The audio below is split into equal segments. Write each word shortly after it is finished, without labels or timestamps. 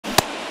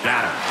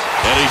batter.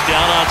 And he's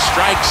down on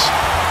strikes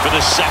for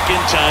the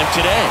second time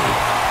today.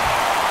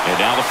 And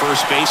now the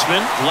first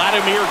baseman,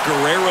 Vladimir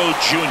Guerrero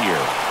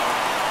Jr.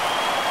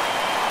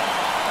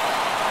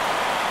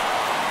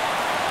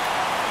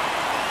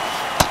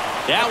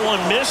 That one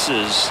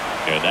misses,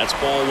 and that's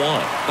ball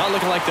one. Not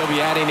looking like they'll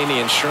be adding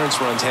any insurance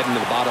runs heading to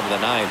the bottom of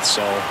the ninth,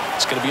 so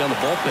it's going to be on the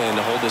bullpen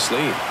to hold this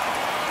lead.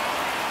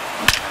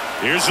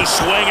 Here's a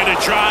swing and a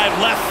drive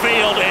left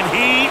field, and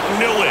he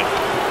knew it.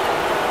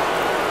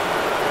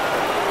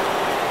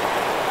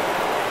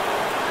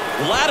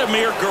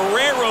 Vladimir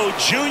Guerrero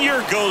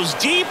Jr. goes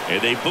deep, and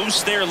they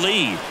boost their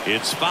lead.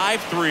 It's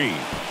 5-3.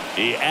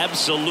 He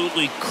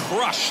absolutely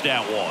crushed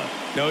that one.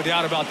 No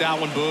doubt about that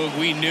one, Boog.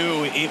 We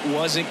knew it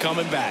wasn't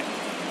coming back.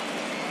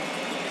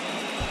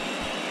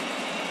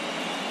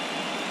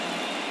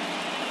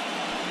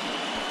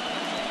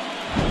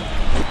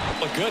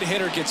 A good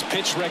hitter gets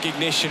pitch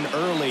recognition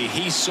early.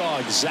 He saw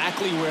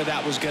exactly where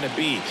that was going to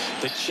be.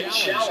 The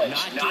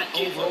challenge not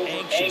get over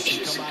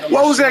anxious.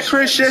 What was that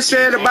Chris just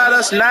said about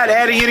us not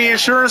adding any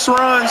insurance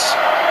runs?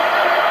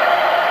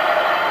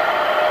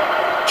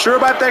 Sure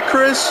about that,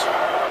 Chris?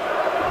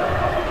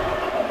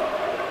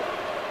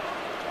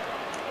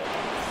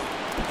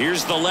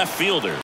 Here's the left fielder,